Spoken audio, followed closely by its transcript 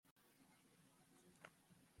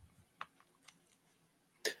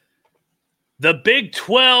The Big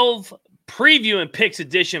 12 preview and picks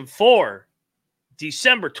edition for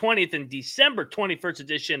December 20th and December 21st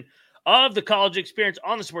edition of the College Experience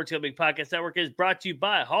on the Sports Gambling Podcast Network is brought to you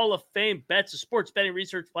by Hall of Fame Bets, a sports betting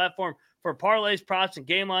research platform for parlays, props, and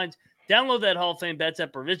game lines. Download that Hall of Fame Bets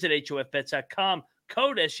app or visit hofbets.com.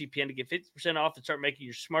 Code SGPN to get 50% off and start making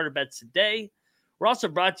your smarter bets today. We're also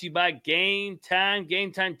brought to you by Game Time.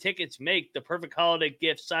 Game Time tickets make the perfect holiday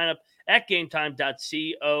gift. Sign up at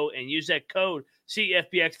gametime.co and use that code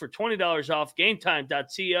CFBX for $20 off.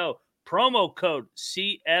 Gametime.co, promo code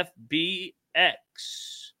CFBX.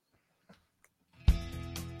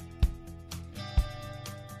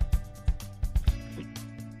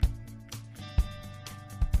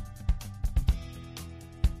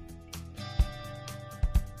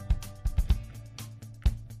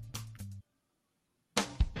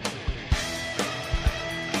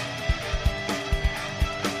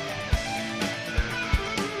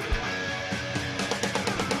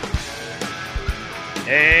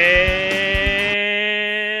 And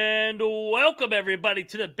welcome, everybody,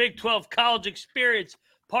 to the Big 12 College Experience,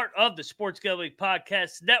 part of the Sports Gambling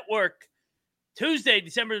Podcast Network. Tuesday,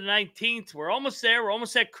 December the 19th. We're almost there. We're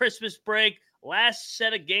almost at Christmas break. Last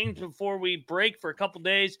set of games before we break for a couple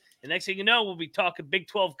days. And next thing you know, we'll be talking Big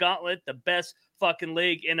 12 Gauntlet, the best fucking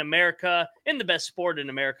league in America, and the best sport in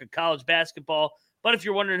America, college basketball. But if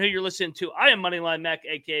you're wondering who you're listening to, I am Moneyline Mac,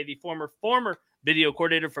 a.k.a. the former video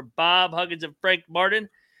coordinator for Bob Huggins and Frank Martin.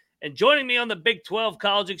 And joining me on the Big 12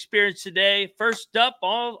 College Experience today, first up,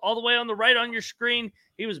 all the way on the right on your screen,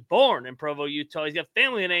 he was born in Provo, Utah. He's got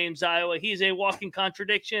family in Ames, Iowa. He's a walking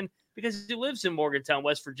contradiction because he lives in Morgantown,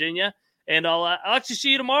 West Virginia. And I'll actually see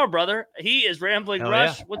you tomorrow, brother. He is Rambling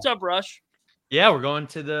Rush. Yeah. What's up, Rush? Yeah, we're going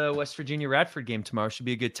to the West Virginia Radford game tomorrow. Should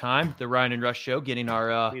be a good time. The Ryan and Rush show, getting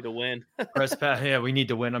our need to win. press pass. Yeah, we need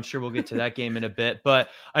to win. I'm sure we'll get to that game in a bit. But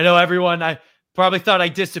I know everyone, I probably thought I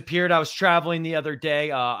disappeared. I was traveling the other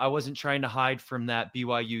day. I wasn't trying to hide from that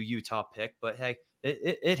BYU Utah pick, but hey,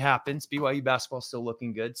 it happens. BYU basketball still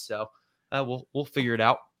looking good, so we'll figure it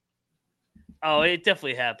out. Oh, it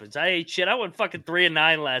definitely happens. I ate shit. I went fucking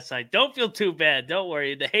 3-9 last night. Don't feel too bad. Don't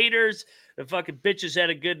worry. The haters, the fucking bitches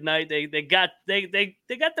had a good night. They got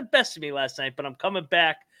the best of me last night, but I'm coming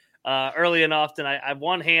back early and often. I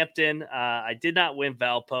won Hampton. I did not win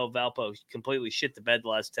Valpo. Valpo completely shit the bed the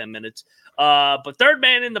last 10 minutes. But third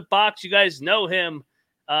man in the box, you guys know him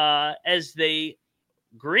as the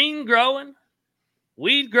green growing,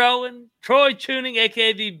 weed growing, Troy Tuning,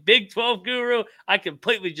 a.k.a. the Big 12 Guru. I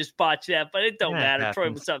completely just botched that, but it don't matter.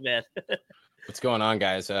 Troy, what's up, man? What's going on,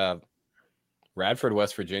 guys? Radford,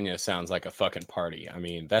 West Virginia sounds like a fucking party. I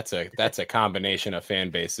mean, that's a combination of fan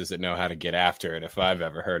bases that know how to get after it if I've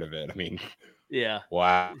ever heard of it. I mean, yeah.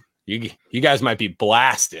 Wow. You guys might be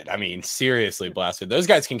blasted. I mean, seriously blasted. Those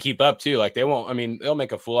guys can keep up too. Like they'll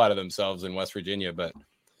make a fool out of themselves in West Virginia, but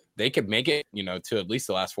they could make it, to at least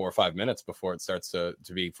the last 4 or 5 minutes before it starts to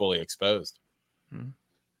be fully exposed.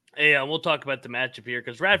 Yeah, we'll talk about the matchup here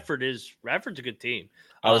because Radford's a good team.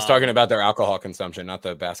 I was talking about their alcohol consumption, not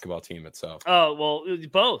the basketball team itself. Oh, well,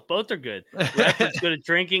 both are good. Radford's good at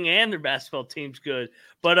drinking and their basketball team's good.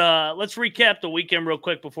 But let's recap the weekend real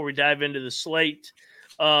quick before we dive into the slate.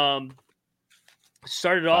 Started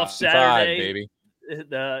off Saturday. Baby.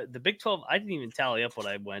 The Big 12, I didn't even tally up what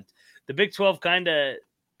I went. The Big 12 kind of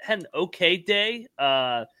had an okay day.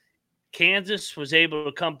 Kansas was able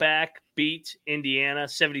to come back, beat Indiana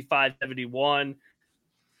 75-71.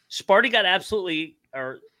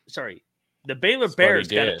 The Baylor Bears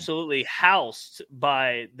got absolutely housed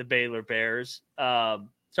by the Baylor Bears. The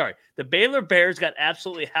Baylor Bears got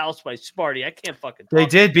absolutely housed by Sparty. I can't fucking talk. They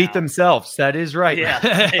did beat themselves. That is right.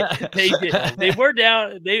 Yeah, they did. They were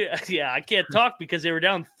down. I can't talk because they were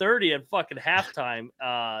down 30 at fucking halftime.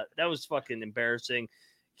 That was fucking embarrassing.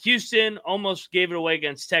 Houston almost gave it away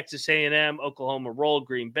against Texas A&M. Oklahoma rolled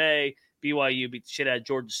Green Bay. BYU beat the shit out of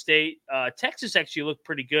Georgia State. Texas actually looked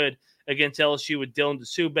pretty good against LSU with Dylan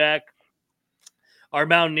DeSuback. Our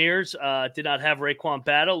Mountaineers did not have Raekwon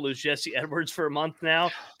Battle, lose Jesse Edwards for a month now.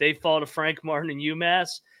 They fall to Frank Martin and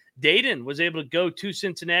UMass. Dayton was able to go to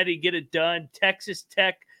Cincinnati, get it done. Texas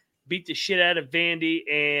Tech beat the shit out of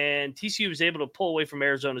Vandy, and TCU was able to pull away from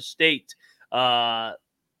Arizona State.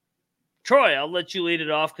 Troy, I'll let you lead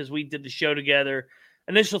it off because we did the show together.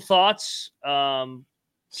 Initial thoughts,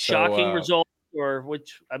 shocking result, or what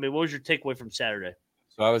was your takeaway from Saturday?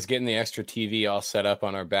 So I was getting the extra TV all set up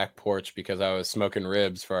on our back porch because I was smoking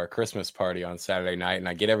ribs for our Christmas party on Saturday night, and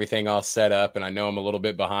I get everything all set up, and I know I'm a little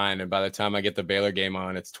bit behind, and by the time I get the Baylor game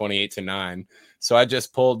on, it's 28-9. So I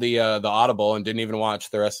just pulled the audible and didn't even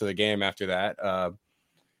watch the rest of the game after that.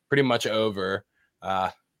 Pretty much over.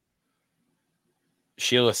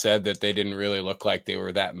 Sheila said that they didn't really look like they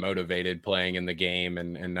were that motivated playing in the game.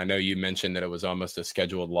 And I know you mentioned that it was almost a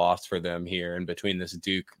scheduled loss for them here in between this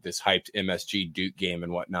hyped MSG Duke game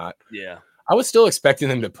and whatnot. Yeah. I was still expecting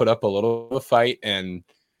them to put up a little of a fight, and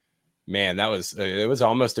man, it was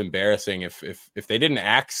almost embarrassing. If they didn't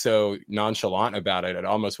act so nonchalant about it, it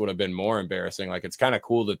almost would have been more embarrassing. Like, it's kind of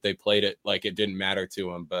cool that they played it like it didn't matter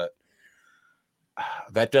to them, but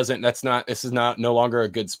this is no longer a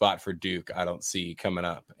good spot for Duke. I don't see coming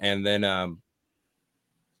up. And then,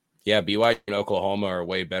 BYU and Oklahoma are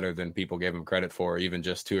way better than people gave them credit for, even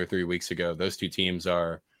just 2 or 3 weeks ago. Those two teams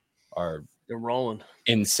are they're rolling,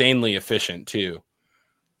 insanely efficient too.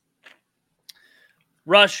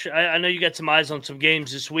 Rush, I know you got some eyes on some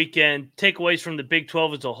games this weekend. Takeaways from the Big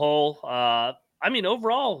 12 as a whole.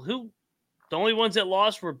 Overall, the only ones that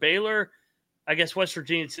lost were Baylor. I guess West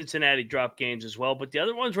Virginia and Cincinnati dropped games as well, but the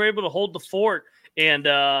other ones were able to hold the fort. And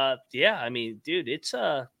dude, it's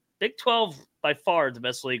Big 12 by far the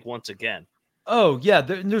best league once again. Oh, yeah,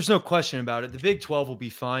 there's no question about it. The Big 12 will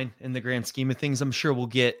be fine in the grand scheme of things. I'm sure we'll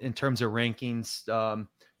get, in terms of rankings,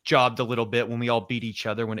 jobbed a little bit when we all beat each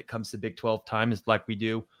other when it comes to Big 12 time, is like we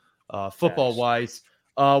do football-wise.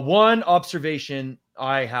 One observation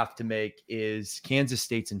I have to make is Kansas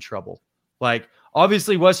State's in trouble. Like,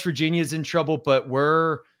 obviously, West Virginia is in trouble, but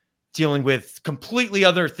we're dealing with completely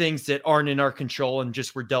other things that aren't in our control and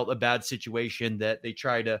just were dealt a bad situation that they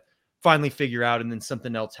try to finally figure out, and then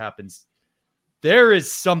something else happens. There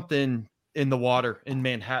is something in the water in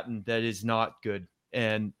Manhattan that is not good.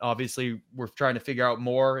 And obviously we're trying to figure out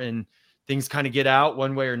more, and things kind of get out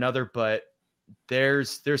one way or another, but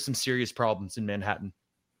there's some serious problems in Manhattan.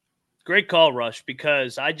 Great call, Rush,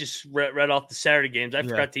 because I just read off the Saturday games. I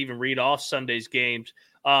forgot to even read off Sunday's games.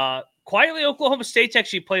 Quietly, Oklahoma State's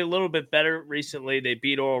actually played a little bit better recently. They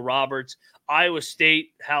beat Oral Roberts. Iowa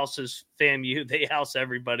State houses FAMU. They house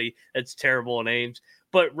everybody. That's terrible names.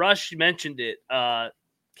 But Rush mentioned it.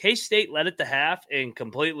 K-State led at the half and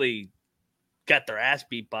completely got their ass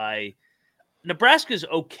beat by Nebraska's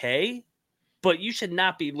okay, but you should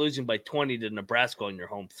not be losing by 20 to Nebraska on your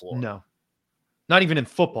home floor. No, not even in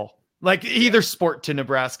football, like either sport to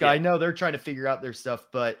Nebraska. Yeah. I know they're trying to figure out their stuff,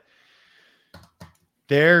 but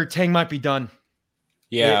their Tang might be done.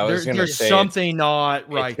 Yeah, there's something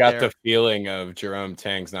not right. It's got the feeling of Jerome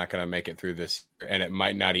Tang's not going to make it through this, and it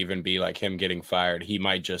might not even be like him getting fired. He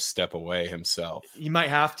might just step away himself. He might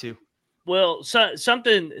have to. Well,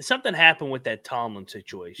 something happened with that Tomlin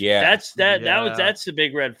situation. Yeah, that's the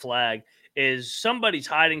big red flag. Is somebody's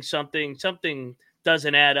hiding something? Something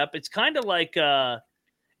doesn't add up. It's kind of like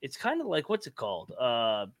what's it called?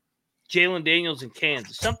 Jalen Daniels in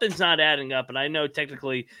Kansas. Something's not adding up, and I know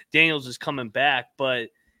technically Daniels is coming back, but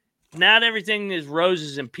not everything is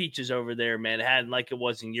roses and peaches over there, Manhattan, like it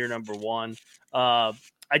was in year number one.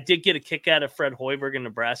 I did get a kick out of Fred Hoiberg in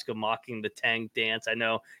Nebraska mocking the Tang dance. I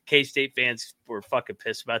know K-State fans were fucking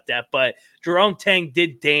pissed about that, but Jerome Tang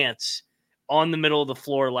did dance on the middle of the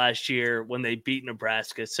floor last year when they beat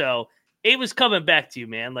Nebraska. So it was coming back to you,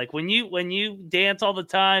 man. Like when you dance all the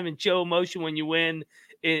time and show emotion when you win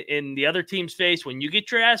in the other team's face, when you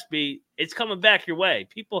get your ass beat, it's coming back your way.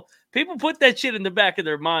 People put that shit in the back of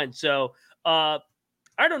their mind. So I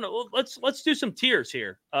don't know. Let's do some tiers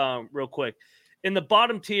here real quick. In the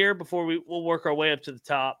bottom tier, before we'll work our way up to the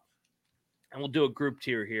top, and we'll do a group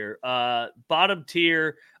tier here. Bottom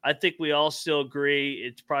tier, I think we all still agree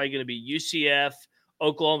it's probably going to be UCF,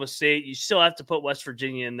 Oklahoma State. You still have to put West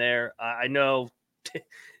Virginia in there. I know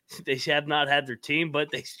they have not had their team, but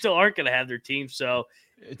they still aren't going to have their team. So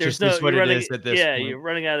there's no what it is at this point. You're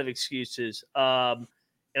running out of excuses. And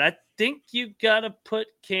I think you got to put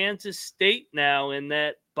Kansas State now in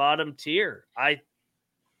that bottom tier. I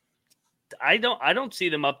don't see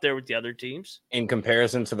them up there with the other teams. In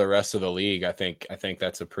comparison to the rest of the league, I think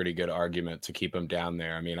that's a pretty good argument to keep them down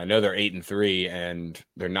there. I mean, I know they're 8-3 and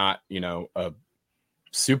they're not, a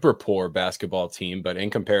super poor basketball team, but in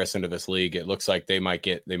comparison to this league, it looks like they might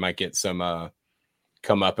get some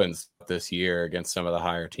comeuppance this year against some of the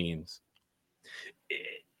higher teams.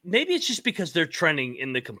 Maybe it's just because they're trending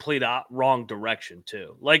in the complete wrong direction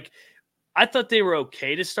too. Like, I thought they were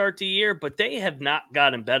okay to start the year, but they have not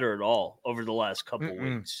gotten better at all over the last couple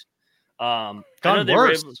weeks. I know they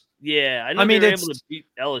were able to beat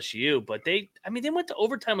LSU, but they went to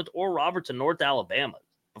overtime with Oral Roberts and North Alabama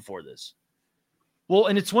before this. Well,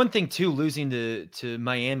 and it's one thing too, losing to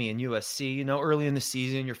Miami and USC, early in the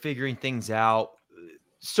season, you're figuring things out.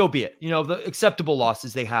 So be it. The acceptable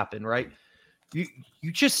losses, they happen, right? You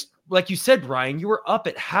just, like you said, Ryan, you were up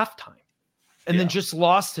at halftime. And then just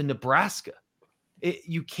lost to Nebraska.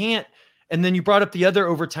 You can't. And then you brought up the other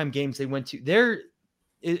overtime games they went to.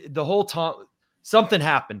 the whole time something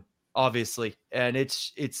happened, obviously, and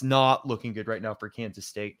it's not looking good right now for Kansas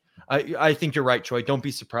State. I think you're right, Troy. Don't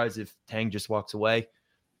be surprised if Tang just walks away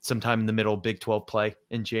sometime in the middle of Big 12 play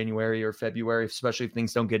in January or February, especially if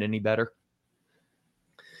things don't get any better.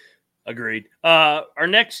 Agreed. Our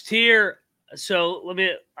next tier. So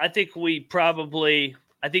I think we got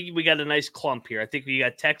a nice clump here. I think we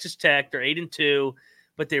got Texas Tech. They're 8-2,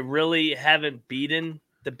 but they really haven't beaten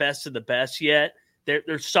the best of the best yet.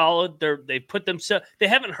 They're solid. They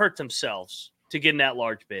haven't hurt themselves to get in that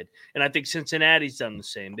large bid. And I think Cincinnati's done the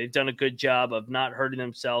same. They've done a good job of not hurting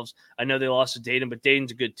themselves. I know they lost to Dayton, but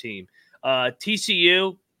Dayton's a good team.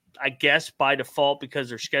 TCU, I guess by default, because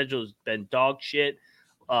their schedule has been dog shit,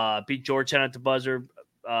 beat Georgetown at the buzzer.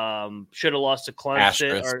 Should have lost to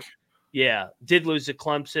Clemson. Did lose to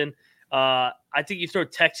Clemson. I think you throw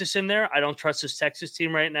Texas in there. I don't trust this Texas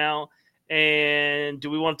team right now. And do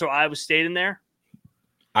we want to throw Iowa State in there?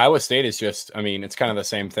 Iowa State is just, it's kind of the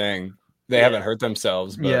same thing. They haven't hurt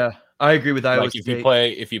themselves. But I agree with Iowa State.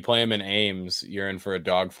 If you play them in Ames, you're in for a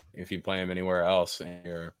dog. If you play them anywhere else and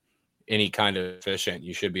you're any kind of efficient,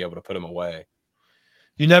 you should be able to put them away.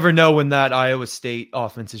 You never know when that Iowa State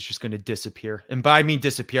offense is just going to disappear. And by I mean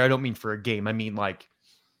disappear, I don't mean for a game. I mean like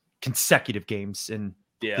consecutive games and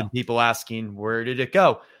people asking, where did it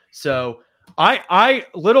go? So I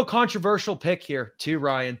little controversial pick here too,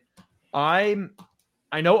 Ryan. I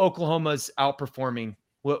know Oklahoma's outperforming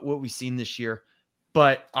what we've seen this year,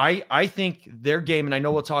 but I think their game, and I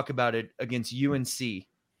know we'll talk about it, against UNC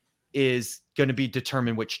is going to be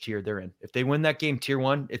determined which tier they're in. If they win that game, tier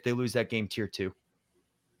 1. If they lose that game, tier 2.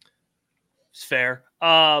 It's fair.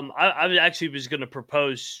 I actually was going to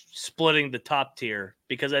propose splitting the top tier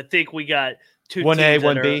because I think we got 2 1A, teams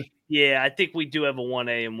 1B. Yeah, I think we do have a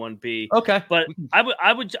 1A and 1B. Okay, but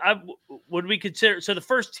would we consider, so the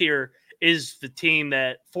first tier is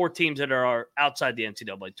the 4 teams that are outside the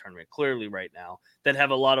NCAA tournament, clearly right now, that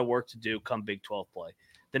have a lot of work to do come Big 12 play.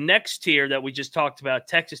 The next tier that we just talked about,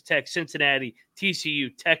 Texas Tech, Cincinnati,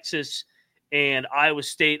 TCU, Texas, and Iowa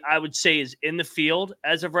State, I would say is in the field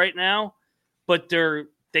as of right now, but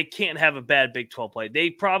they can't have a bad Big 12 play.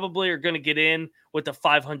 They probably are going to get in with a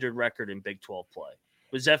 500 record in Big 12 play.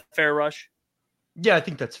 Was that fair, Rush? Yeah, I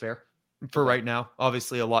think that's fair for right now.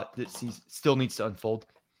 Obviously, a lot that still needs to unfold.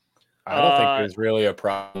 I don't think there's really a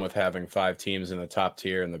problem with having 5 teams in the top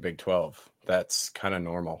tier in the Big 12. That's kind of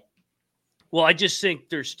normal. Well, I just think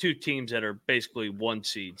there's 2 teams that are basically 1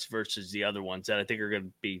 seeds versus the other ones that I think are going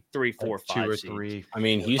to be 3, 4, 5 2 or seeds.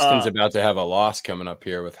 3. Houston's about to have a loss coming up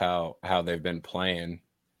here with how they've been playing.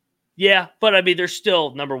 Yeah, but they're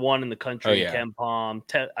still number 1 in the country. Oh, yeah.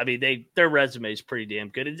 KenPom. Their resume is pretty damn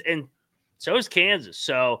good, and so is Kansas.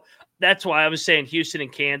 So that's why I was saying Houston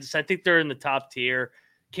and Kansas. I think they're in the top tier.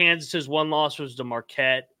 Kansas's 1 loss was to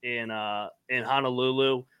Marquette in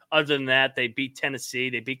Honolulu. Other than that, they beat Tennessee,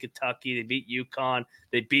 they beat Kentucky, they beat UConn,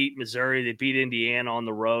 they beat Missouri, they beat Indiana on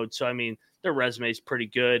the road. So their resume is pretty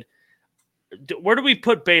good. Where do we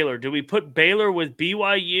put Baylor? Do we put Baylor with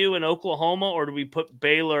BYU and Oklahoma, or do we put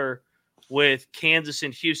Baylor with Kansas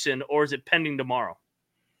and Houston, or is it pending tomorrow?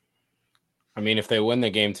 If they win the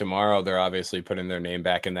game tomorrow, they're obviously putting their name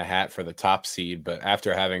back in the hat for the top seed. But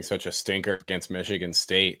after having such a stinker against Michigan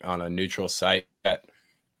State on a neutral site, that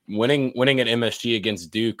winning at MSG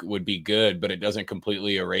against Duke would be good, but it doesn't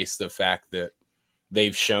completely erase the fact that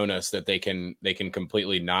they've shown us that they can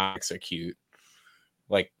completely not execute.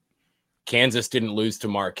 Like, Kansas didn't lose to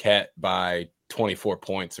Marquette by 24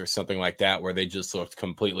 points or something like that, where they just looked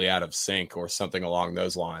completely out of sync or something along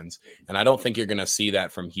those lines. And I don't think you're going to see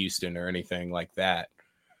that from Houston or anything like that.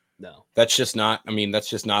 No, that's just not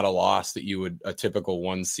a loss that a typical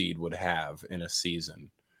 1 seed would have in a season.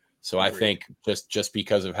 So I think just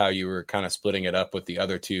because of how you were kind of splitting it up with the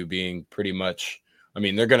other 2 being pretty much,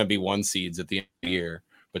 they're going to be 1 seeds at the end of the year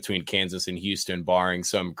between Kansas and Houston, barring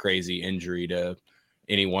some crazy injury to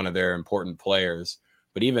any one of their important players.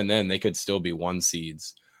 But even then, they could still be 1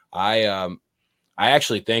 seeds. I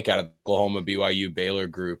actually think out of the Oklahoma, BYU, Baylor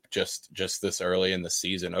group, just this early in the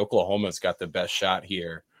season, Oklahoma's got the best shot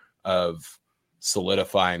here of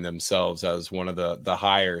solidifying themselves as one of the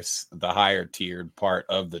higher tiered part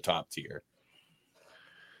of the top tier.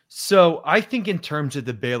 So I think in terms of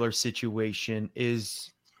the Baylor situation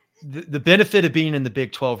is the benefit of being in the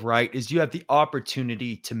Big 12, right, is you have the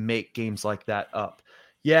opportunity to make games like that up.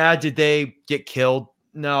 Yeah. Did they get killed?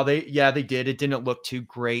 No, they did. It didn't look too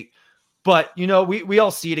great, but we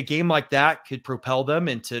all see it. A game like that could propel them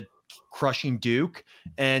into crushing Duke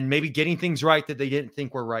and maybe getting things right that they didn't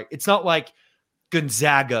think were right. It's not like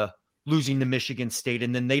Gonzaga losing to Michigan State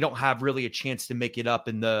and then they don't have really a chance to make it up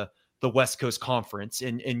in the the West Coast Conference,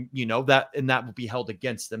 and that will be held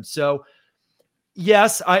against them. So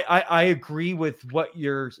yes, I agree with what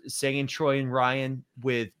you're saying, Troy and Ryan,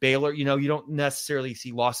 with Baylor. You don't necessarily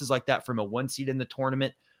see losses like that from a 1 seed in the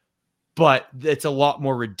tournament, but it's a lot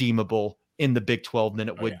more redeemable in the Big 12 than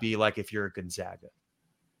it would be like if you're a Gonzaga.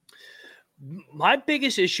 My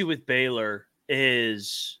biggest issue with Baylor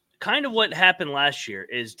is kind of what happened last year.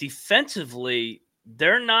 Is defensively,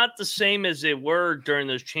 they're not the same as they were during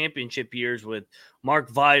those championship years with Mark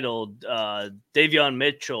Vital, Davion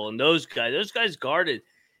Mitchell, and those guys. Those guys guarded.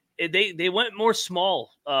 They went more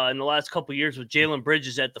small in the last couple of years with Jalen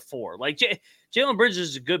Bridges at the 4. Like Jalen Bridges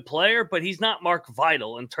is a good player, but he's not Mark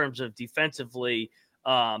Vital in terms of defensively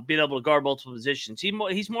being able to guard multiple positions.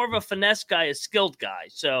 He's more of a finesse guy, a skilled guy.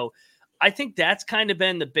 So I think that's kind of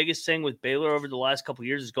been the biggest thing with Baylor over the last couple of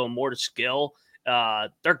years, is going more to skill.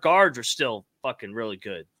 Their guards are still fucking really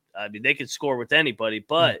good. I mean, they can score with anybody,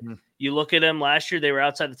 but you look at them last year, they were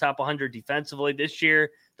outside the top 100 defensively. This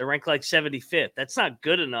year, they're ranked like 75th. That's not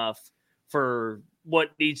good enough for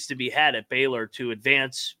what needs to be had at Baylor to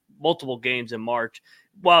advance multiple games in March.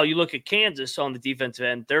 While you look at Kansas on the defensive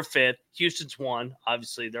end, they're 5th. Houston's 1.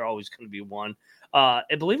 Obviously, they're always going to be 1.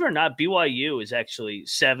 And believe it or not, BYU is actually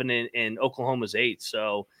 7 and Oklahoma's 8.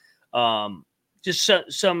 So just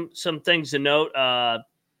some things to note.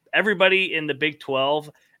 Everybody in the Big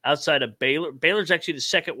 12 outside of Baylor's actually the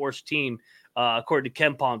second worst team according to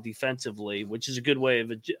KenPom defensively, which is a good way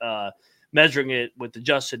of measuring it with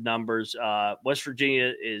adjusted numbers. West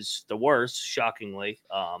Virginia is the worst, shockingly.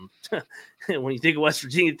 When you think of West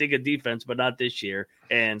Virginia, you think of defense, but not this year,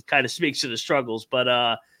 and kind of speaks to the struggles.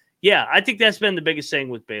 But yeah, I think that's been the biggest thing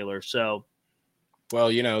with Baylor. So, well,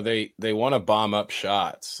 they want to bomb up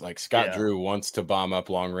shots. Like Scott Drew wants to bomb up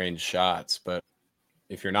long range shots, but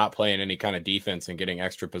if you're not playing any kind of defense and getting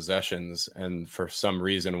extra possessions, and for some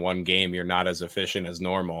reason one game you're not as efficient as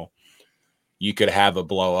normal, you could have a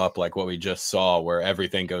blow up like what we just saw where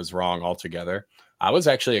everything goes wrong altogether. I was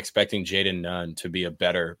actually expecting Jaden Nunn to be a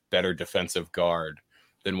better defensive guard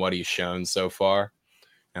than what he's shown so far.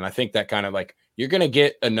 And I think that kind of like, you're going to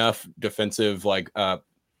get enough defensive,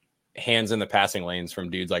 hands in the passing lanes from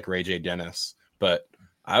dudes like Ray J. Dennis. But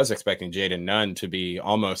I was expecting Jaden Nunn to be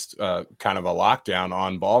almost kind of a lockdown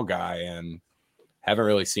on ball guy, and haven't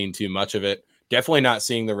really seen too much of it. Definitely not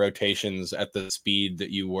seeing the rotations at the speed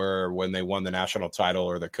that you were when they won the national title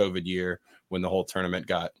or the COVID year when the whole tournament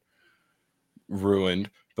got ruined.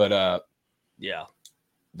 But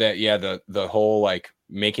the whole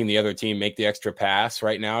making the other team make the extra pass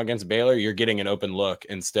right now against Baylor, you're getting an open look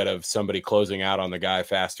instead of somebody closing out on the guy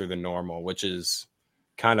faster than normal, which is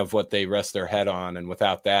kind of what they rest their head on. And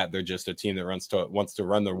without that, they're just a team that wants to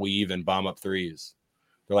run the weave and bomb up threes.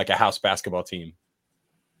 They're like a house basketball team.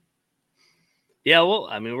 Yeah, well,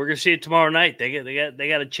 I mean, we're gonna see it tomorrow night. They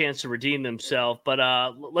got a chance to redeem themselves. But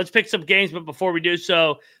let's pick some games. But before we do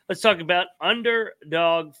so, let's talk about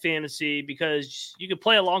Underdog Fantasy, because you can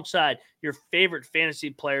play alongside your favorite fantasy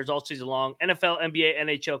players all season long. NFL, NBA,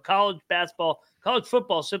 NHL, college basketball, college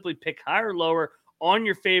football. Simply pick higher or lower on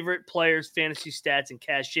your favorite players' fantasy stats and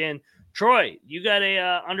cash in. Troy, you got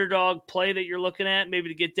a underdog play that you're looking at maybe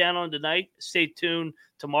to get down on tonight? Stay tuned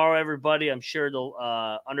tomorrow, everybody. I'm sure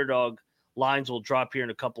the underdog lines will drop here in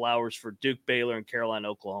a couple hours for Duke, Baylor, and Carolina,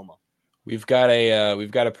 Oklahoma. We've got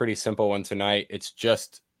a pretty simple one tonight. It's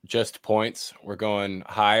just points. We're going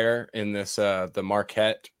higher in this the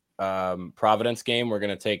Marquette Providence game. We're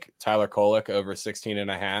going to take Tyler Kolek over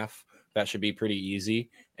 16.5. That should be pretty easy.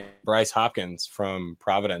 And Bryce Hopkins from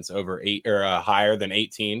Providence over 8 or higher than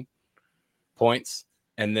 18 points.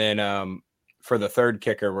 And then for the third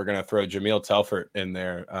kicker, we're going to throw Jameel Telfort in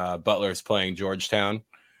there. Butler's playing Georgetown.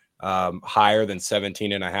 Higher than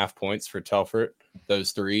 17.5 points for Telfort.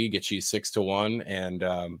 Those three get you 6-1,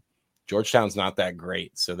 and Georgetown's not that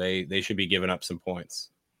great, so they should be giving up some points.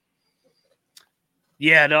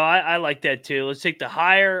 Yeah, no, I like that too. Let's take the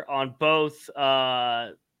higher on both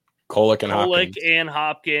Kolek and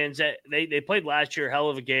Hopkins. They played last year,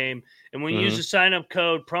 hell of a game. And when you use the sign-up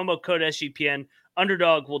code, promo code SGPN,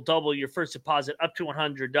 Underdog will double your first deposit up to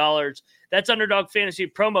 $100. That's Underdog Fantasy,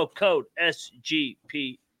 promo code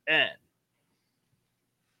SGPN.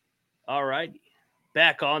 All right,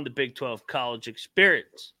 back on the Big 12 college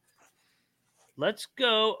experience. Let's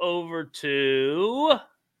go over to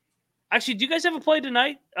actually, do you guys have a play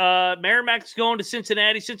tonight? Merrimack's going to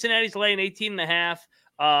Cincinnati. Cincinnati's laying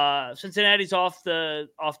 18.5. Cincinnati's off the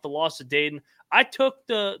loss of Dayton. I took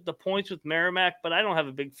the points with Merrimack, but I don't have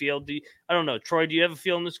a big feel. I don't know. Troy, do you have a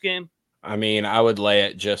feel in this game? I mean, I would lay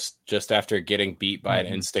it just after getting beat by an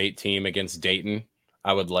in-state team against Dayton.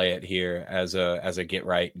 I would lay it here as a get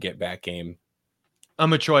right, get back game.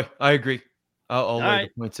 I'm a Troy. I agree. I'll lay right.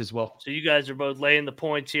 the points as well. So you guys are both laying the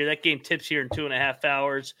points here. That game tips here in 2.5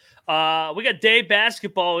 hours. We got day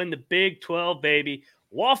basketball in the Big 12, baby.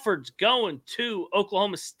 Wofford's going to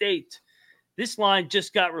Oklahoma State. This line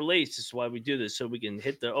just got released. This is why we do this, so we can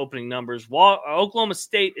hit the opening numbers. Oklahoma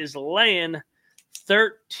State is laying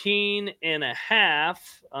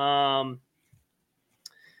 13.5.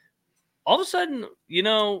 All of a sudden,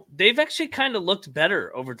 they've actually kind of looked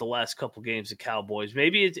better over the last couple games, the Cowboys.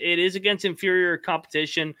 Maybe it is against inferior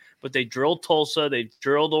competition, but they drilled Tulsa. They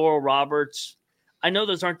drilled Oral Roberts. I know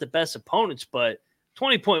those aren't the best opponents, but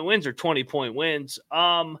 20-point wins are 20-point wins.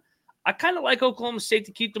 I kind of like Oklahoma State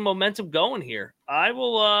to keep the momentum going here. I'm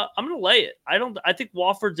going to lay it. I think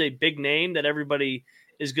Wofford's a big name that everybody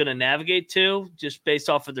is going to navigate to just based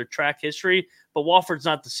off of their track history, but Wofford's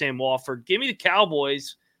not the same Wofford. Give me the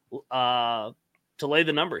Cowboys to lay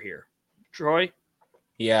the number here. Troy?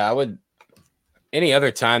 Yeah, I would. Any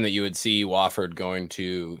other time that you would see Wofford going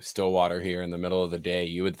to Stillwater here in the middle of the day,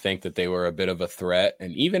 you would think that they were a bit of a threat.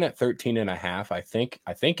 And even at 13.5,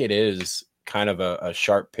 I think it is kind of a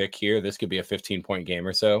sharp pick here. This could be a 15-point game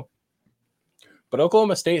or so. But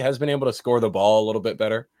Oklahoma State has been able to score the ball a little bit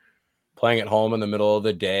better. Playing at home in the middle of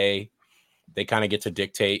the day, they kind of get to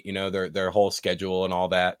dictate, their whole schedule and all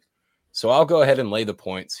that. So I'll go ahead and lay the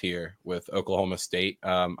points here with Oklahoma State.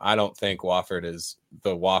 I don't think Wofford is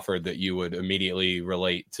the Wofford that you would immediately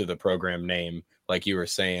relate to the program name. Like you were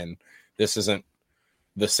saying, this isn't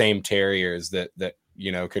the same Terriers that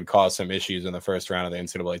could cause some issues in the first round of the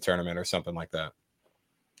NCAA tournament or something like that.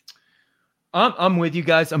 I'm with you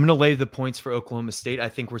guys. I'm going to lay the points for Oklahoma State. I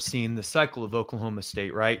think we're seeing the cycle of Oklahoma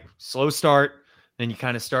State, right? Slow start. Then you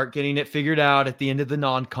kind of start getting it figured out at the end of the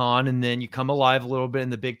non-con, and then you come alive a little bit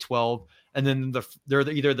in the Big 12, and then they're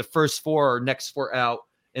either the first four or next four out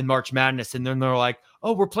in March Madness, and then they're like,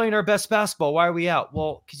 oh, we're playing our best basketball. Why are we out?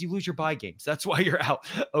 Well, because you lose your bye games. That's why you're out,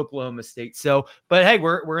 Oklahoma State. So, but hey,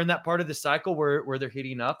 we're in that part of the cycle where they're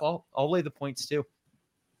heating up. I'll lay the points too.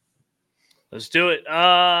 Let's do it.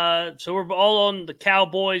 So we're all on the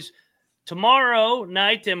Cowboys. Tomorrow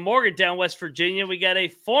night in Morgantown, West Virginia, we got a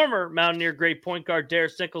former Mountaineer great point guard,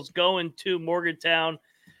 Darris Nichols, going to Morgantown.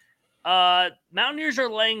 Mountaineers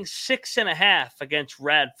are laying 6.5 against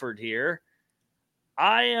Radford here.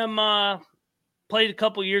 I am played a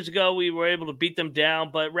couple years ago. We were able to beat them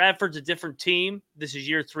down, but Radford's a different team. This is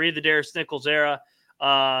year 3 of the Darris Nichols era.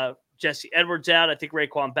 Jesse Edwards out. I think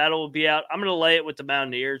Raekwon Battle will be out. I'm going to lay it with the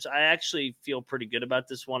Mountaineers. I actually feel pretty good about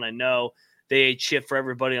this one. I know they ate shit for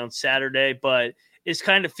everybody on Saturday, but it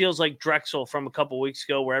kind of feels like Drexel from a couple weeks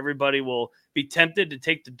ago where everybody will be tempted to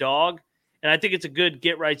take the dog. And I think it's a good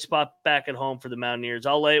get-right spot back at home for the Mountaineers.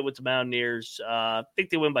 I'll lay it with the Mountaineers. I think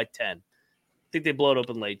they win by 10. I think they blow it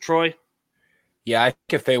open late. Troy? Yeah, I think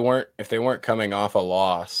if they weren't coming off a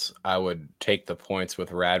loss, I would take the points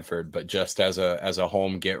with Radford. But just as a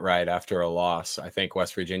home get-right after a loss, I think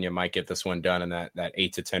West Virginia might get this one done in that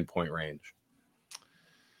 8 to 10 point range.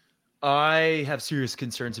 I have serious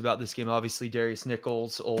concerns about this game. Obviously, Darris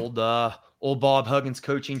Nichols, old Bob Huggins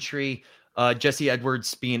coaching tree. Jesse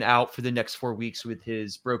Edwards being out for the next 4 weeks with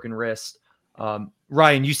his broken wrist.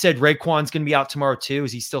 Ryan, you said Raekwon's going to be out tomorrow too.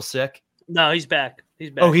 Is he still sick? No, he's back.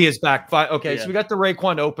 Oh, he is back. Okay, yeah. So we got the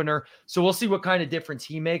Raekwon opener. So we'll see what kind of difference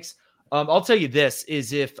he makes. I'll tell you this,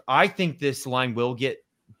 is if I think this line will get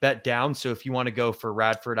bet down. So if you want to go for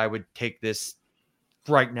Radford, I would take this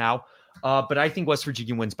right now. But I think West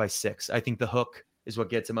Virginia wins by 6. I think the hook is what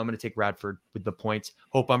gets him. I'm going to take Radford with the points.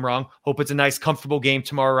 Hope I'm wrong. Hope it's a nice, comfortable game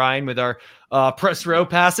tomorrow, Ryan, with our press row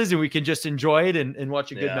passes, and we can just enjoy it and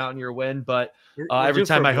watch a good Mountaineer win. But every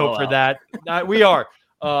time I hope for that, we are.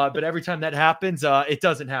 But every time that happens, it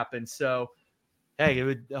doesn't happen. So, hey, it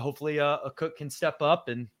would hopefully a cook can step up,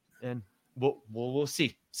 and we'll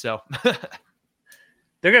see. So.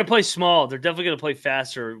 They're going to play small. They're definitely going to play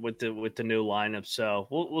faster with the new lineup. So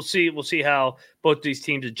we'll see. We'll see how both these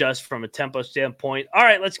teams adjust from a tempo standpoint. All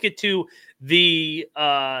right, let's get to the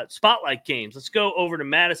spotlight games. Let's go over to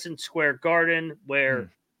Madison Square Garden,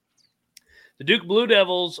 where the Duke Blue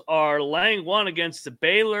Devils are laying 1 against the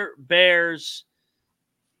Baylor Bears.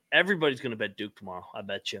 Everybody's going to bet Duke tomorrow, I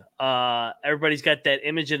bet you. Everybody's got that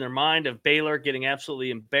image in their mind of Baylor getting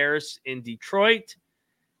absolutely embarrassed in Detroit.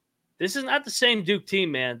 This is not the same Duke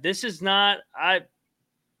team, man. This is not.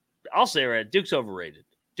 I'll say right. Duke's overrated.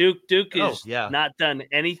 Duke is not done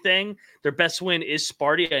anything. Their best win is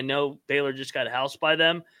Sparty. I know Baylor just got housed by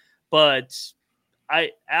them, but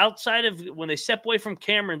outside of when they step away from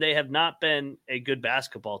Cameron, they have not been a good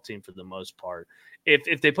basketball team for the most part.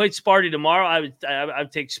 if they played Sparty tomorrow, I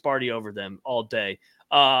would take Sparty over them all day.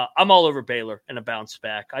 I'm all over Baylor and a bounce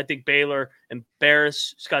back. I think Baylor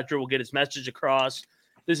embarrass Scott Drew will get his message across.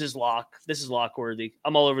 This is lock. This is lock worthy.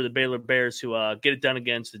 I'm all over the Baylor Bears who get it done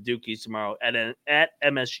against the Dukies tomorrow at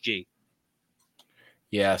MSG.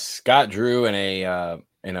 Yeah, Scott Drew in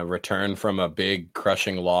a return from a big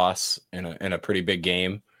crushing loss in a pretty big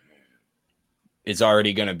game is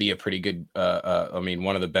already going to be a pretty good.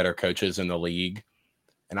 One of the better coaches in the league.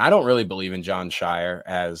 And I don't really believe in John Shire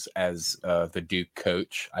as the Duke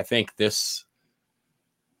coach. I think this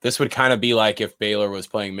would kind of be like if Baylor was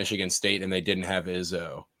playing Michigan State and they didn't have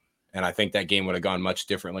Izzo. And I think that game would have gone much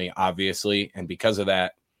differently, obviously. And because of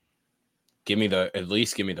that, at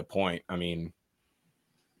least give me the point. I mean,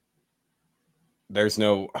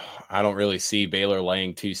 I don't really see Baylor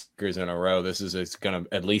laying 2 stickers in a row. It's going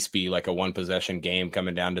to at least be like a 1-possession game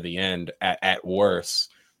coming down to the end at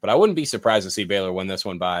worst. But I wouldn't be surprised to see Baylor win this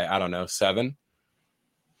one by, I don't know, 7.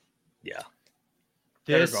 Yeah.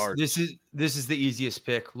 This is the easiest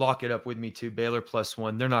pick. Lock it up with me too. Baylor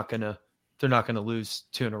 +1. They're not gonna lose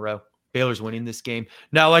 2 in a row. Baylor's winning this game.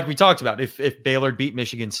 Now, like we talked about, if Baylor beat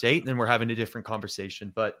Michigan State, then we're having a different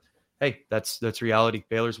conversation. But hey, that's reality.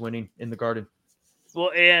 Baylor's winning in the Garden. Well,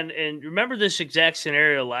 and remember this exact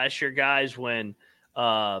scenario last year, guys, when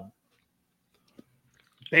Baylor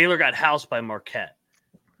got housed by Marquette.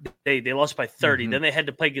 They lost by 30. Then they had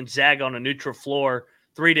to play Gonzaga on a neutral floor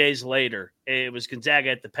 3 days later. It was Gonzaga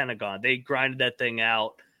at the Pentagon. They grinded that thing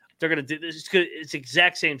out. They're going to do this. It's the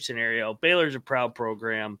exact same scenario. Baylor's a proud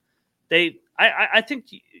program. I think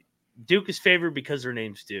Duke is favored because their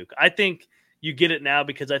name's Duke. I think you get it now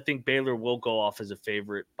because I think Baylor will go off as a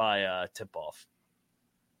favorite by tip-off.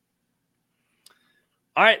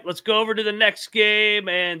 All right, let's go over to the next game,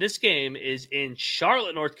 and this game is in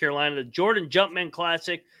Charlotte, North Carolina, the Jordan Jumpman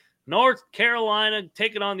Classic. North Carolina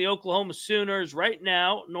taking on the Oklahoma Sooners. Right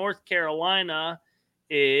now, North Carolina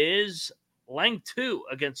is laying 2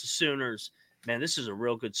 against the Sooners. Man, this is a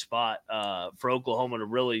real good spot for Oklahoma to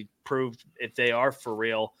really prove if they are for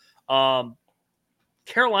real.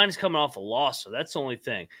 Carolina's coming off a loss, so that's the only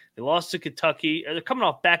thing. They lost to Kentucky. They're coming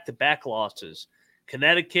off back-to-back losses.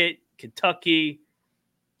 Connecticut, Kentucky,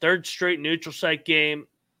 3rd straight neutral site game.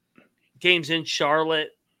 Game's in Charlotte.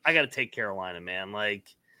 I got to take Carolina, man.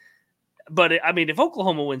 But if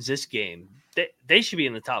Oklahoma wins this game, they should be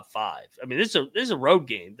in the top 5. I mean, this is a road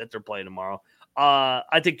game that they're playing tomorrow.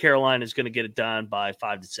 I think Carolina is going to get it done by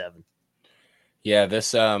 5-7. Yeah,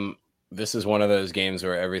 this is one of those games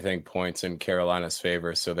where everything points in Carolina's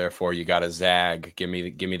favor. So therefore, you got to zag. Give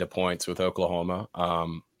me the points with Oklahoma.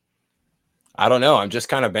 I don't know. I'm just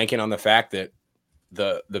kind of banking on the fact that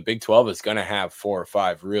the Big 12 is going to have 4 or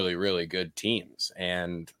 5 really, really good teams.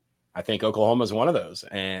 And I think Oklahoma is one of those.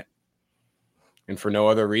 And for no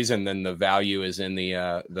other reason than the value is in the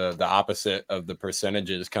opposite of the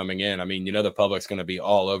percentages coming in. I mean, the public's going to be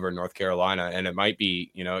all over North Carolina, and it might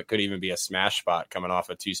be, it could even be a smash spot coming off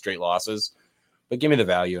of 2 straight losses. But give me the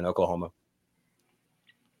value in Oklahoma.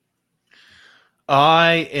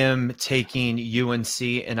 I am taking UNC,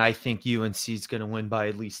 and I think UNC is going to win by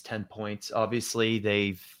at least 10 points.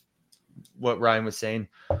 Obviously, what Ryan was saying,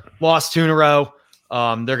 lost 2 in a row.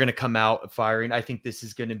 They're going to come out firing. I think this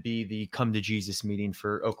is going to be the come to Jesus meeting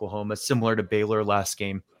for Oklahoma, similar to Baylor last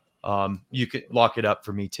game. You could lock it up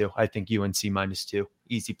for me too. I think UNC -2,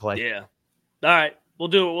 easy play. Yeah. All right. We'll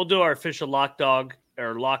do our official lock dog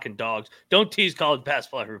or lock and dogs. Don't tease college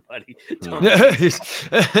basketball, everybody.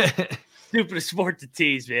 Stupidest sport to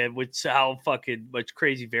tease, man, which how fucking much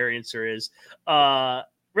crazy variance there is.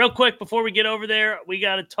 Real quick, before we get over there, we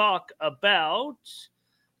got to talk about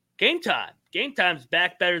Game Time. Game Time's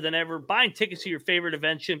back better than ever. Buying tickets to your favorite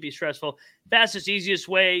event shouldn't be stressful. Fastest, easiest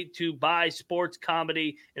way to buy sports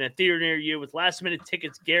comedy in a theater near you with last-minute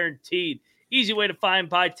tickets guaranteed. Easy way to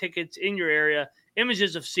buy tickets in your area.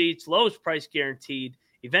 Images of seats, lowest price guaranteed.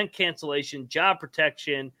 Event cancellation, job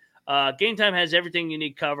protection. Game Time has everything you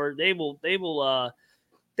need covered. They will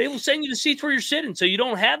send you the seats where you're sitting, so you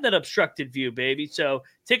don't have that obstructed view, baby. So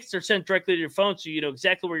tickets are sent directly to your phone, so you know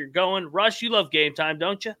exactly where you're going. Rush, you love Game Time,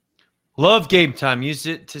 don't you? Love Game Time. Used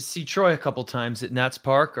it to see Troy a couple times at Nats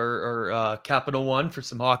Park or Capital One for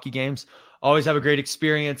some hockey games. Always have a great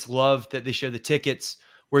experience. Love that they show the tickets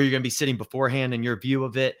where you're going to be sitting beforehand and your view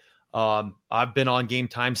of it. I've been on Game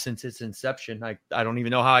Time since its inception. I don't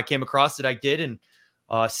even know how I came across it. I did, and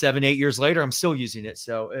 7-8 years later, I'm still using it.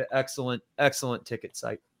 So excellent ticket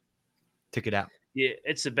site. Ticket app. Yeah,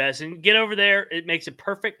 it's the best. And get over there. It makes a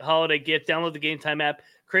perfect holiday gift. Download the Game Time app.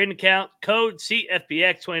 Create an account. Code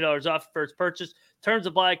CFBX, $20 off first purchase. Terms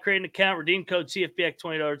apply. Create an account. Redeem code CFBX,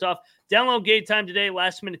 $20 off. Download Game Time today.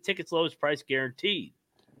 Last minute tickets, lowest price guaranteed.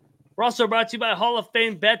 We're also brought to you by Hall of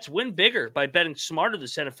Fame Bets. Win bigger by betting smarter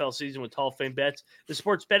this NFL season with Hall of Fame Bets, the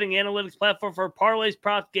sports betting analytics platform for parlays,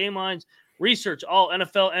 props, game lines. Research all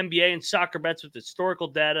NFL, NBA, and soccer bets with historical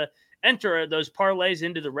data. Enter those parlays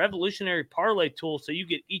into the revolutionary parlay tool so you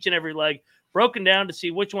get each and every leg broken down to see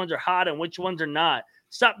which ones are hot and which ones are not.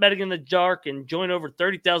 Stop betting in the dark and join over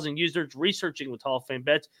 30,000 users researching with Hall of Fame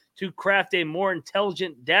Bets to craft a more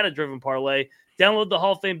intelligent, data-driven parlay. Download the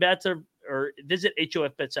Hall of Fame Bets or visit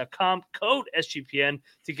hofbets.com, code SGPN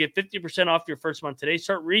to get 50% off your first month today.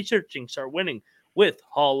 Start researching, start winning with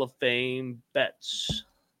Hall of Fame Bets.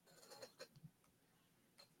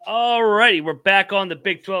 All righty, we're back on the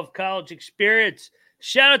Big 12 College Experience.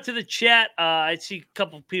 Shout out to the chat. I see a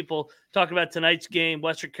couple people talking about tonight's game,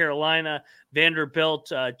 Western Carolina,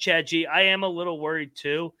 Vanderbilt, Chad G. I am a little worried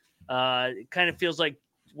too. It kind of feels like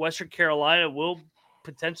Western Carolina will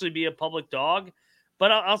potentially be a public dog,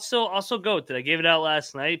 but I'll still go with it. I gave it out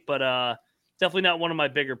last night, but definitely not one of my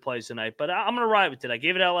bigger plays tonight. But I'm gonna ride with it. I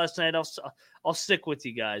gave it out last night. I'll stick with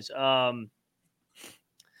you guys.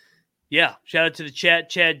 Yeah, shout out to the chat.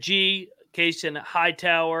 Chad G, Kaysen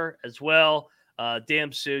Hightower as well.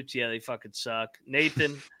 Damn suits. Yeah, they fucking suck.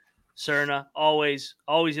 Nathan, Cerna, always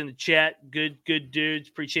in the chat. Good dudes.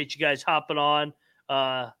 Appreciate you guys hopping on.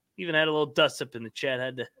 Even had a little dust up in the chat.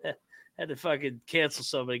 Had to fucking cancel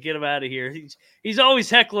somebody. Get him out of here. He's always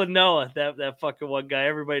heckling Noah, that fucking one guy.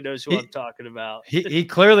 Everybody knows who I'm talking about. He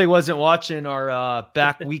clearly wasn't watching our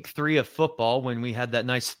back week 3 of football when we had that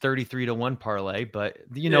nice 33-1 parlay, but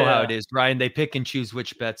you know how it is, Ryan. They pick and choose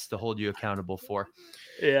which bets to hold you accountable for.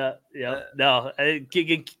 Yeah. No,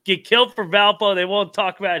 get killed for Valpo. They won't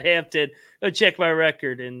talk about Hampton. Go check my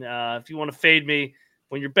record. And if you want to fade me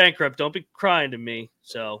when you're bankrupt, don't be crying to me.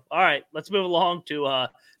 So, all right, let's move along to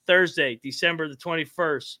Thursday, December the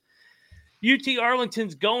 21st. UT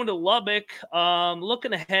Arlington's going to Lubbock.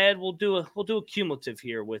 Looking ahead, we'll do a cumulative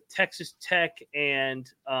here with Texas Tech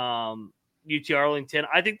and UT Arlington.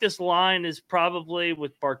 I think this line is probably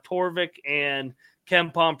with Bartorvik and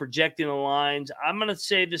KenPom projecting the lines. I'm going to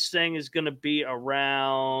say this thing is going to be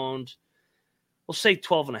around, we'll say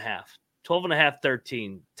 12.5. 12.5,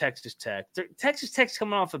 13, Texas Tech. Texas Tech's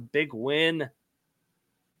coming off a big win.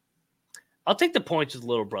 I'll take the points with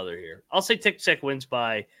little brother here. I'll say Texas Tech wins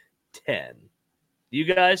by 10. You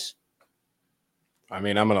guys? I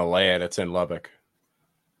mean, I'm going to lay it. It's in Lubbock.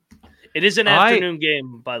 It is an afternoon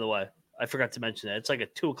game, by the way. I forgot to mention that. It's like a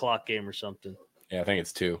 2:00 game or something. Yeah, I think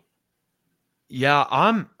it's 2. Yeah,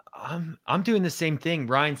 I'm doing the same thing.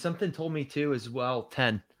 Ryan, something told me too as well.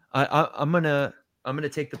 10. I'm gonna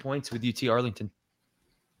take the points with UT Arlington.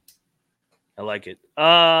 I like it.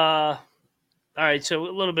 All right, so a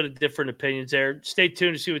little bit of different opinions there. Stay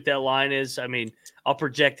tuned to see what that line is. I mean, I'll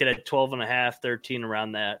project it at 12.5, 13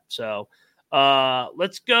 around that. So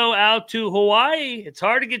let's go out to Hawaii. It's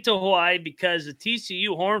hard to get to Hawaii because the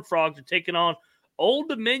TCU Horned Frogs are taking on Old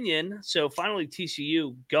Dominion. So finally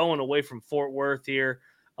TCU going away from Fort Worth here.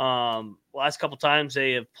 Last couple times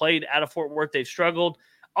they have played out of Fort Worth, they've struggled.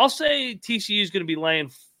 I'll say TCU is going to be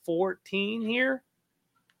laying 14 here.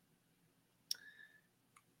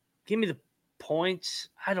 Give me the points.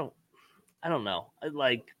 I don't know.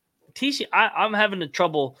 Like TCU, I'm having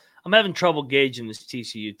trouble gauging this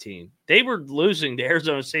TCU team. They were losing to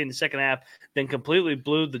Arizona State in the second half, then completely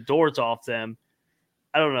blew the doors off them.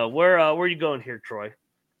 I don't know. Where are you going here, Troy?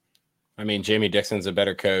 I mean, Jamie Dixon's a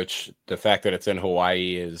better coach. The fact that it's in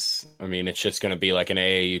Hawaii is, I mean, it's just going to be like an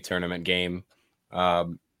AAU tournament game.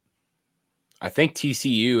 I think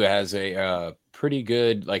TCU has a pretty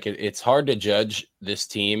good, like it's hard to judge this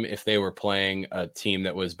team if they were playing a team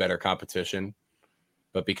that was better competition,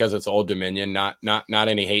 but because it's Old Dominion, not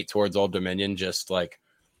any hate towards Old Dominion, just like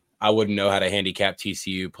I wouldn't know how to handicap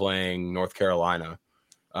TCU playing North Carolina,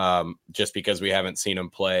 just because we haven't seen them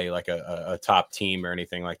play like a top team or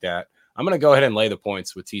anything like that. I'm going to go ahead and lay the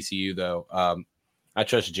points with TCU though. I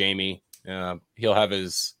trust Jamie. He'll have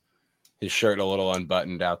his shirt a little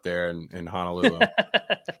unbuttoned out there in Honolulu.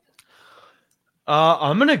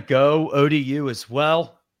 I'm going to go ODU as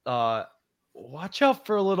well. Watch out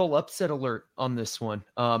for a little upset alert on this one.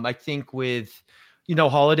 I think with,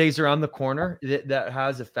 holidays around the corner, that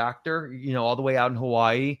has a factor, all the way out in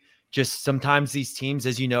Hawaii. Just sometimes these teams,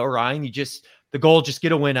 as you know, Ryan, the goal, just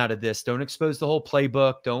get a win out of this. Don't expose the whole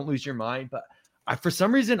playbook. Don't lose your mind. But for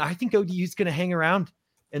some reason, I think ODU is going to hang around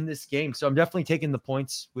in this game. So I'm definitely taking the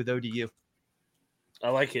points with ODU. I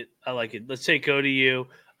like it. Let's take ODU.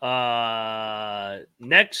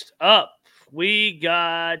 Next up, we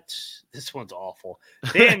got this one's awful.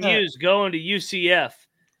 FAMU's going to UCF.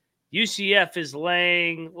 UCF is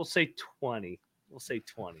laying, we'll say 20.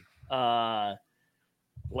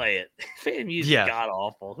 Lay it. FAMU's god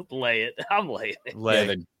awful. Lay it. I'm laying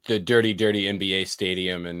it. The dirty NBA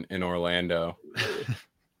stadium in Orlando.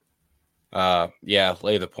 Lay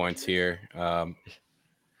the points here.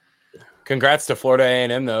 Congrats to Florida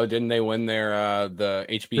A&M though. Didn't they win their the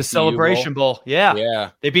HBCU the Celebration Bowl?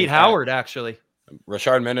 Yeah. They beat Howard actually.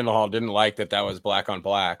 Rashard Mendenhall didn't like that was black on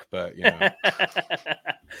black, but you know.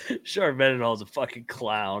 Rashard Mendenhall's a fucking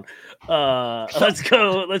clown. Let's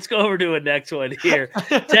go over to a next one here.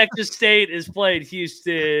 Texas State is playing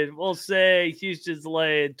Houston. We'll say Houston's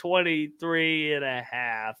laying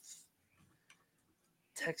 23.5.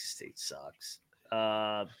 Texas State sucks.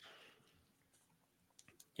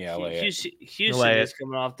 Houston is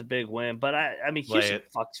coming off the big win, but I mean Houston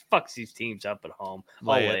fucks these teams up at home.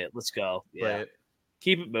 Lay it. Let's go. Yeah.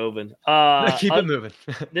 Keep it moving. Keep it moving.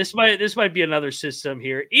 This might be another system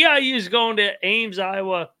here. EIU is going to Ames,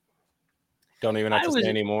 Iowa. Don't even have to say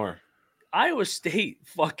anymore. Iowa State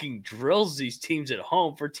fucking drills these teams at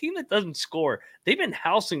home. For a team that doesn't score, they've been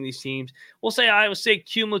housing these teams. We'll say Iowa State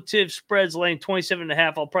cumulative spreads laying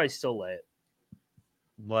 27.5. I'll probably still lay it.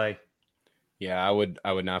 Lay. Yeah, I would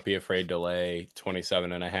not be afraid to lay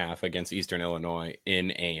 27.5 against Eastern Illinois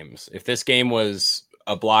in Ames. If this game was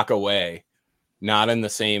a block away, not in the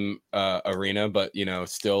same arena, but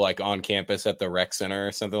still like on campus at the rec center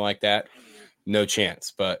or something like that, no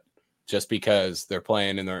chance. But just because they're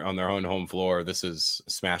playing on their own home floor, this is a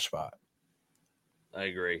smash spot. I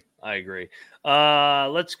agree.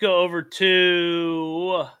 Let's go over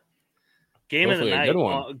to game Hopefully of the night. A good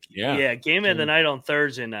one. Game of the night on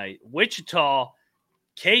Thursday night. Wichita,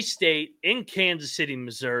 K-State in Kansas City,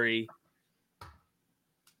 Missouri.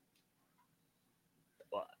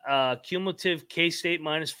 Cumulative K-State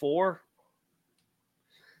 -4.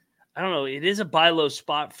 I don't know. It is a buy low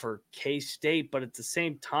spot for K-State, but at the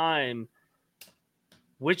same time,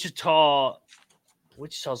 Wichita's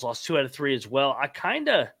lost 2 out of 3 as well. I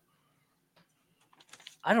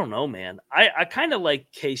don't know, man. I kind of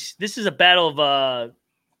like Case. This is a battle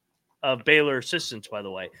of Baylor assistants, by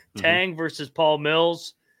the way. Mm-hmm. Tang versus Paul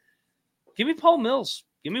Mills. Give me Paul Mills.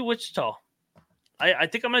 Give me Wichita. I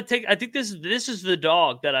think I'm going to take. I think this is the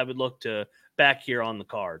dog that I would look to back here on the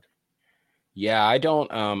card. Yeah, I don't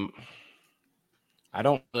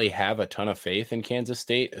really have a ton of faith in Kansas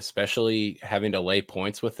State, especially having to lay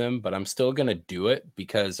points with them, but I'm still going to do it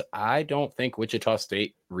because I don't think Wichita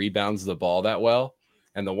State rebounds the ball that well.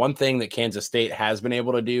 And the one thing that Kansas State has been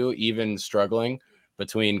able to do, even struggling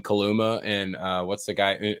between Kaluma and what's the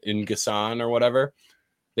guy, N'Guessan or whatever,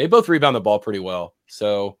 they both rebound the ball pretty well.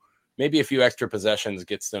 So maybe a few extra possessions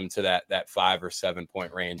gets them to that 5 or 7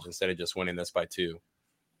 point range instead of just winning this by 2.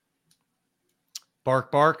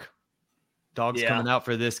 Bark. Dogs coming out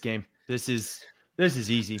for this game. This is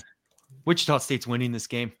easy. Wichita State's winning this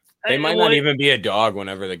game. They might not even be a dog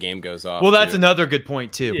whenever the game goes off. Well, that's another good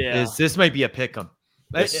point too. Yeah. Is this might be a pick 'em.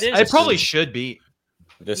 It probably should be.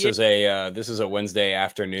 This is a Wednesday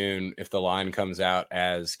afternoon. If the line comes out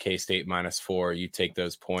as K-State -4, you take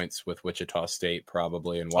those points with Wichita State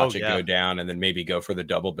probably and watch it go down, and then maybe go for the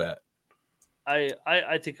double bet.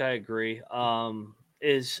 I think I agree.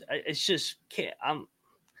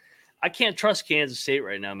 I can't trust Kansas State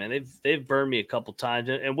right now, man. They've burned me a couple times,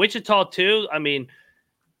 and Wichita too. I mean,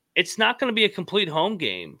 it's not going to be a complete home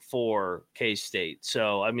game for K-State.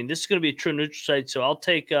 So, I mean, this is going to be a true neutral site. So I'll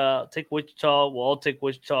take Wichita. We'll all take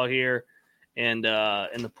Wichita here and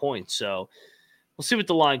the points. So we'll see what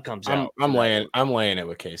the line comes out. I'm laying it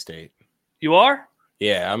with K-State. You are?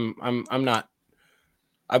 Yeah, I'm not.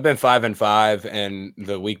 I've been 5-5, and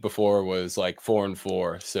the week before was like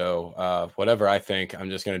 4-4. So whatever I think, I'm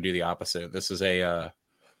just going to do the opposite. This is and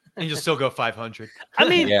you'll still go 500. I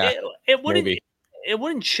mean, it wouldn't. Maybe. It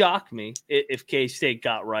wouldn't shock me if K-State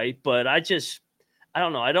got right, but I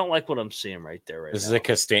don't know. I don't like what I'm seeing right there right now. This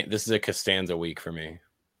is a Costanza week for me.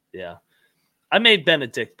 Yeah. I made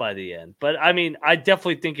Benedict by the end, but I mean, I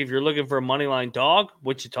definitely think if you're looking for a money line dog,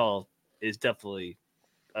 Wichita is definitely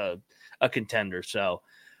a contender. So,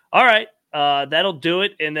 all right, that'll do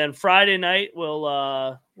it. And then Friday night,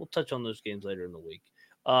 we'll touch on those games later in the week.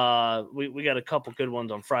 We got a couple good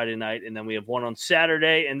ones on Friday night, and then we have one on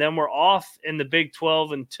Saturday, and then we're off in the Big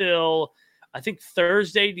 12 until I think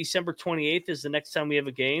Thursday, December 28th is the next time we have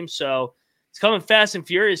a game. So it's coming fast and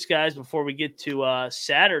furious, guys, before we get to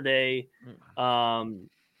Saturday,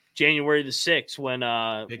 January the 6th when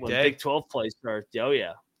Big 12 play starts. Oh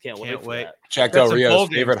yeah. Can't wait. Jack Del Rio's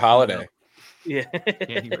favorite holiday. Yeah.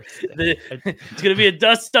 January 6th. It's going to be a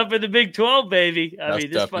dust up in the Big 12, baby. I mean,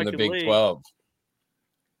 this Dust up in fucking the Big league. 12.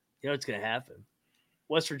 You know what's going to happen?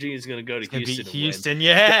 West Virginia's going to go to Houston. Houston,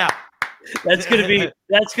 yeah. That's gonna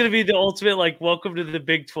be the ultimate, like, welcome to the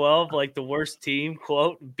Big 12, like the worst team,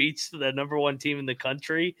 quote, beats the number one team in the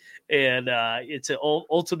country. And it's an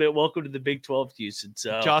ultimate welcome to the Big 12, Houston.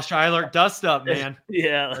 So Josh Eilert, dust up, man.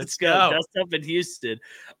 yeah, let's go. Dust up in Houston.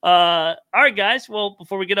 All right, guys. Well,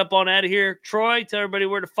 before we get up on out of here, Troy, tell everybody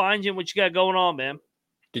where to find you and what you got going on, man.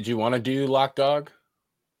 Did you want to do Lock Dog?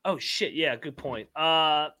 Oh shit, yeah, good point.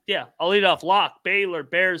 Yeah, I'll lead off. Lock, Baylor,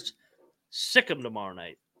 Bears, sick 'em tomorrow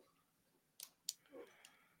night.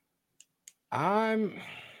 I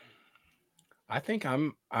think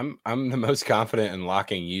I'm the most confident in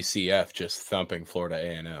locking UCF just thumping Florida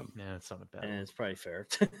A&M. Yeah, that's not a bad. And it's probably fair.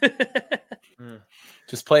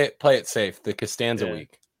 Just play it safe. The Costanza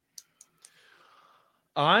week.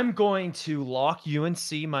 I'm going to lock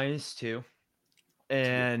UNC -2,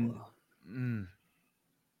 and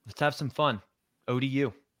let's have some fun.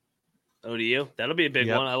 ODU. That'll be a big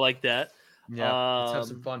one. I like that. Yeah, let's have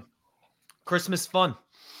some fun. Christmas fun.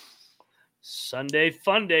 Sunday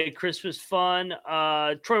fun day, Christmas fun.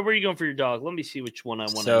 Troy, where are you going for your dog? Let me see which one I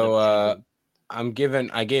want. So I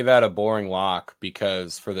gave out a boring lock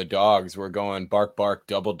because for the dogs, we're going bark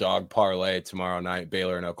double dog parlay tomorrow night,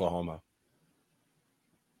 Baylor and Oklahoma.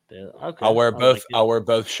 Okay. I'll wear both. I'll wear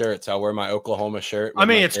both shirts. I'll wear my Oklahoma shirt. I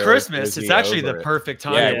mean, it's Christmas. It's actually the perfect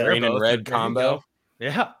time. Yeah, green and red combo.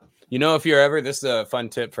 Yeah. You know, if you're ever, this is a fun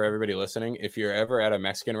tip for everybody listening. If you're ever at a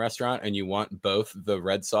Mexican restaurant and you want both the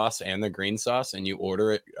red sauce and the green sauce and you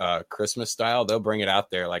order it Christmas style, they'll bring it out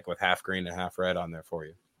there like with half green and half red on there for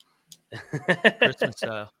you. Christmas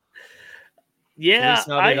style. Yeah. Feliz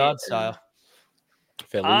Navidad style.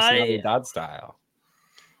 Feliz Navidad style.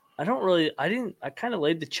 I kind of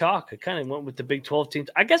laid the chalk. I kind of went with the Big 12 teams.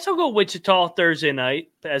 I guess I'll go Wichita Thursday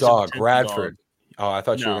night. Radford. Oh, I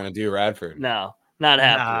thought you were going to do Radford. No. Not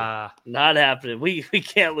happening. Not happening. We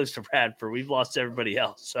can't lose to Radford. We've lost everybody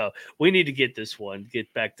else, so we need to get this one.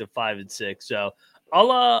 Get back to 5-6. So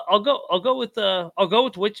I'll go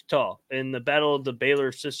with Wichita in the battle of the Baylor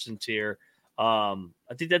assistants here. I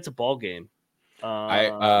think that's a ball game.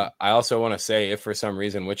 I also want to say if for some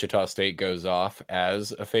reason Wichita State goes off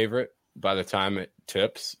as a favorite by the time it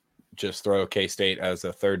tips, just throw K-State as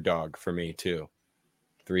a third dog for me too.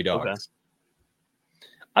 3 dogs. Okay.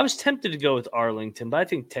 I was tempted to go with Arlington, but I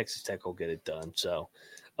think Texas Tech will get it done. So,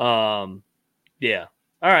 yeah.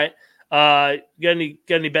 All right. Got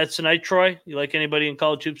any bets tonight, Troy? You like anybody in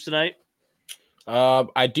college hoops tonight?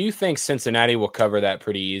 I do think Cincinnati will cover that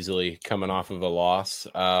pretty easily coming off of a loss.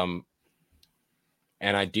 And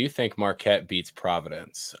I do think Marquette beats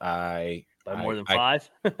Providence. By more than 5?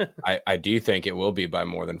 I do think it will be by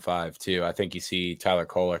more than 5 too. I think you see Tyler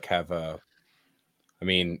Kolek have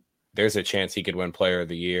there's a chance he could win Player of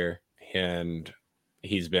the Year, and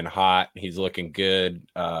he's been hot. He's looking good.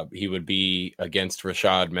 He would be against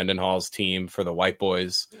Rashad Mendenhall's team for the White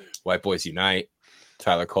Boys. White Boys Unite.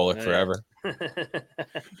 Tyler Kolek forever.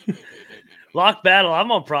 Lock battle. I'm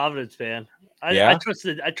on Providence, man. I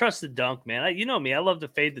trust the dunk, man. You know me. I love to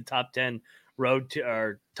fade the top 10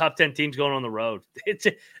 top 10 teams going on the road.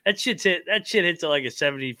 That shit hits at like a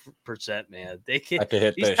 70%, man. They can have to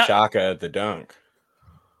hit the Shaka at the dunk.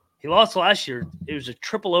 He lost last year. It was a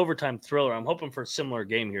triple overtime thriller. I'm hoping for a similar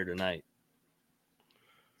game here tonight.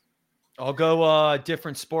 I'll go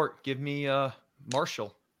different sport. Give me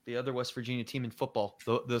Marshall, the other West Virginia team in football.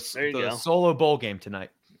 The solo bowl game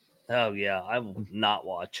tonight. Oh, yeah. I will not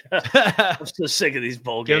watch. I'm so sick of these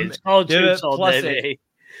bowl games. All day.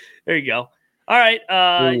 There you go. All right.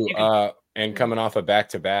 And coming off a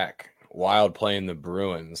back-to-back. Wild playing the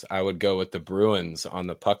Bruins. I would go with the Bruins on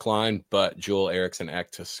the puck line, but Joel Eriksson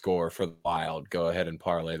Ek to score for the Wild. Go ahead and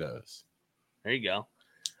parlay those. There you go.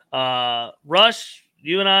 Rush,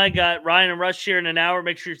 you and I got Ryan and Rush here in an hour.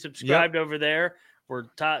 Make sure you're subscribed over there. We're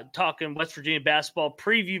talking West Virginia basketball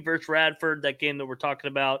preview versus Radford, that game that we're talking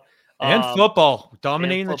about. And football,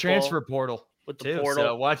 dominating the transfer portal. With the portal.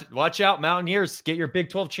 So watch out, Mountaineers. Get your Big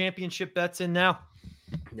 12 championship bets in now.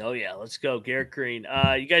 Oh, yeah. Let's go. Garrett Green.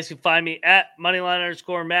 You guys can find me at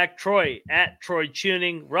Moneyline_Mac, Troy at Troy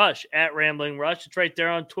Tuning, Rush at Rambling Rush. It's right there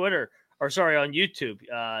on Twitter, on YouTube, /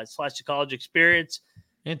 the College Experience.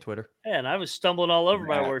 And Twitter. Man, I was stumbling all over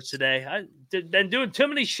my words today. I've been doing too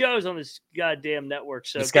many shows on this goddamn network.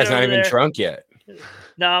 So this guy's not even drunk yet.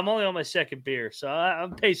 No, I'm only on my second beer, so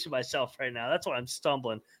I'm pacing myself right now. That's why I'm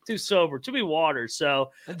stumbling. Too sober, too many waters.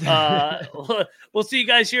 So we'll see you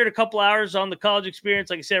guys here in a couple hours on the College Experience.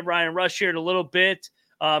 Like I said, Ryan Rush here in a little bit.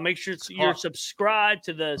 Make sure you're subscribed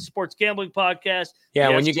to the Sports Gambling Podcast. Yeah,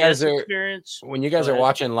 when you guys are are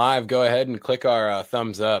watching live, go ahead and click our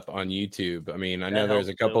thumbs up on YouTube. I mean, I know there's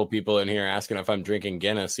a couple people in here asking if I'm drinking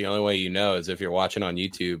Guinness. The only way you know is if you're watching on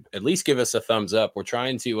YouTube. At least give us a thumbs up. We're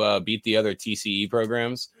trying to beat the other TCE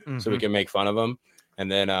programs so we can make fun of them,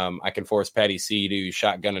 and then I can force Patty C to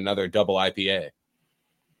shotgun another double IPA.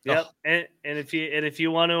 Yep, and if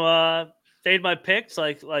you want to fade my picks,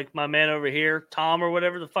 like my man over here, Tom or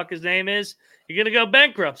whatever the fuck his name is, you're gonna go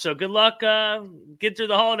bankrupt. So good luck. Get through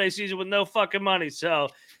the holiday season with no fucking money. So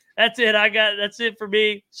that's it. That's it for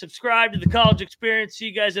me. Subscribe to the College Experience. See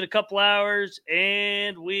you guys in a couple hours,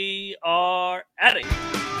 and we are out of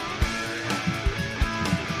here.